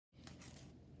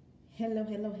Hello,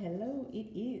 hello, hello. It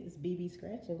is BB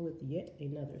Scratching with yet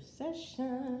another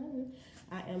session.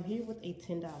 I am here with a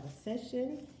 $10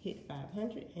 session, hit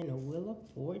 500, and a Wheel of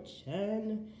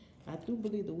Fortune. I do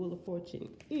believe the Wheel of Fortune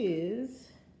is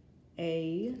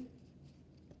a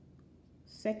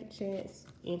second chance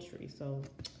entry. So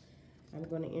I'm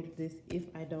going to enter this if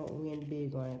I don't win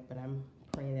big on it, but I'm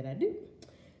praying that I do.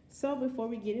 So before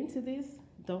we get into this,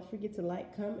 don't forget to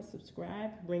like, comment,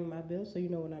 subscribe, ring my bell so you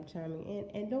know when I'm chiming in.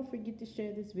 And don't forget to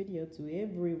share this video to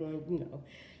everyone you know.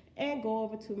 And go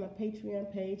over to my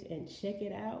Patreon page and check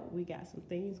it out. We got some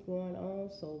things going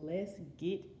on, so let's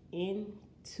get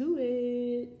into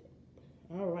it.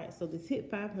 All right, so this hit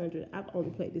 500. I've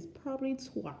only played this probably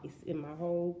twice in my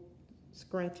whole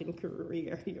scratching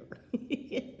career here.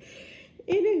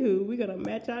 Anywho, we're going to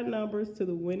match our numbers to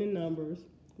the winning numbers,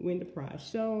 win the prize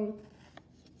shown.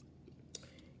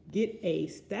 Get a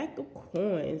stack of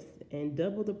coins and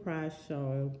double the prize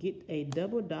shown. Get a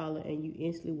double dollar and you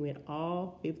instantly win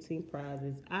all 15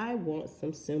 prizes. I want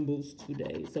some symbols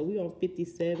today. So we on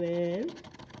 57.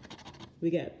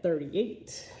 We got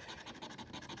 38.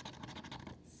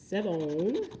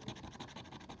 7.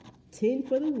 10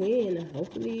 for the win.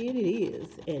 Hopefully it is.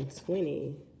 And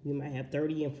 20. We might have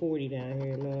 30 and 40 down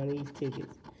here on these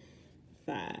tickets.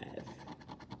 5.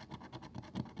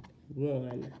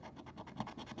 1.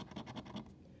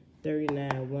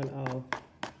 39, 1 off.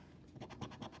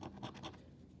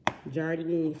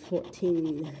 Jardine,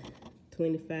 14,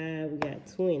 25, we got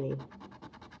 20.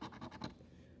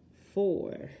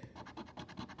 4,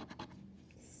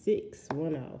 6,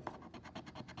 1 off.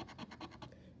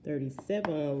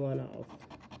 37, 1 off.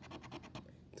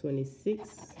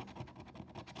 26,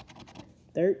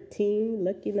 13,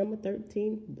 lucky number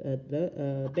 13,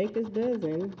 Baker's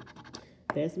Dozen.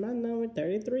 That's my number,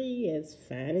 33, as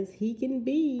fine as he can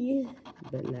be,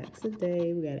 but not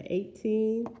today. We got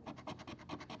 18,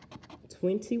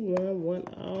 21, 1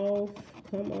 off.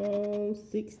 Come on,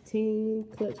 16,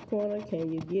 clutch corner.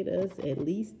 Can you get us at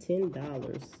least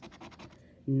 $10?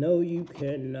 No, you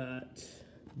cannot.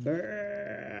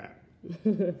 Brr.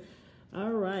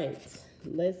 All right,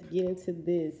 let's get into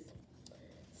this.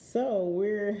 So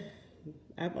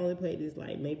I've only played this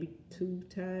like maybe 2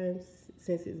 times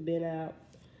since it's been out.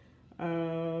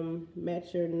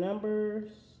 Match your numbers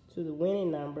to the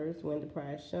winning numbers. Win the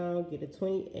prize shown. Get a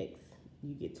 20x.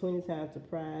 You get 20 times the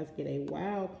prize. Get a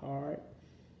wild card.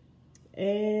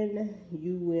 And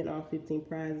you win all 15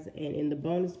 prizes. And in the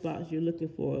bonus box, you're looking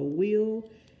for a wheel.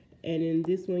 And in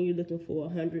this one, you're looking for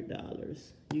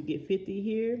 $100. You get 50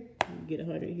 here. You get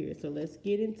 100 here. So let's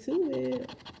get into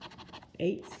it.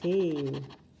 18.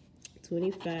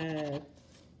 25.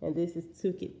 And this is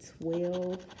ticket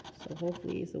 12. So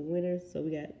hopefully it's a winner. So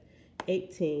we got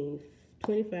 18,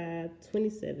 25,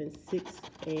 27, 6,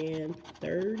 and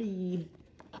 30.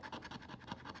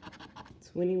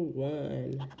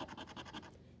 21,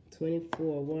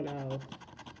 24, 1 off.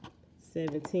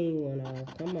 17, 1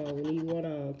 off. Come on, we need 1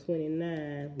 on.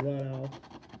 29, 1 off.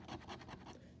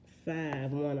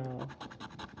 5, 1 off.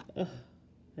 Ugh,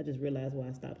 I just realized why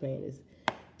I stopped playing this.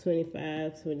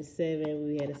 25, 27,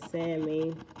 we had a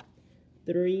Sammy.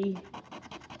 3,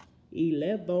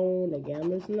 11, the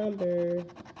gambler's number.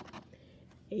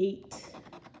 8,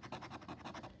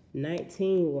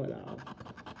 19, 1 off.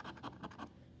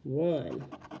 1,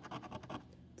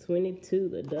 22,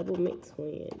 the double mix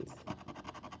twins.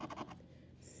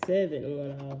 7,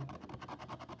 1 off.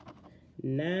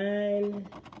 9,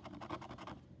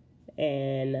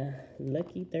 and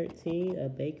lucky 13, a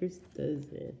Baker's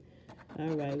Dozen.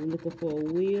 All right, we're looking for a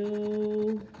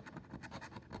wheel.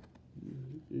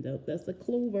 Nope, that's a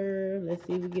clover. Let's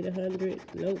see if we get 100.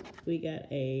 Nope, we got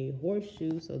a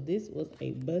horseshoe. So this was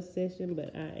a bust session,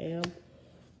 but I am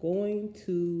going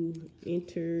to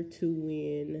enter to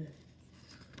win.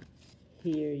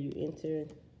 Here you enter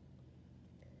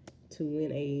to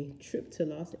win a trip to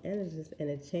Los Angeles and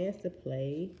a chance to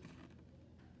play.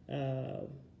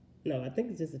 No, I think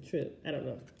it's just a trip. I don't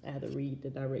know. I have to read the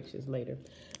directions later.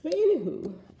 But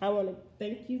anywho, I want to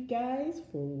thank you guys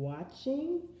for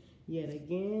watching. Yet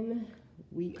again,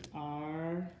 we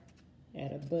are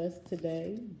at a bust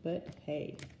today. But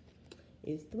hey,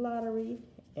 it's the lottery,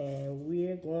 and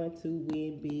we're going to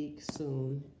win big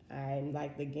soon. I'm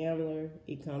like the gambler.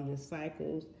 It comes in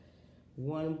cycles.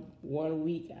 One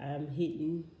week I'm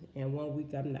hitting, and 1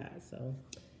 week I'm not. So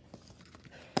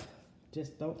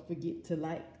just don't forget to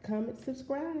like, comment,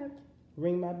 subscribe,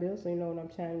 ring my bell so you know when I'm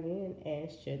chiming in,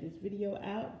 and share this video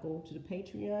out. Go to the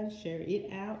Patreon, share it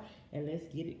out, and let's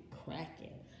get it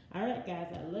cracking. All right, guys,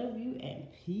 I love you, and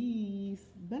peace.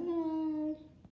 Bye.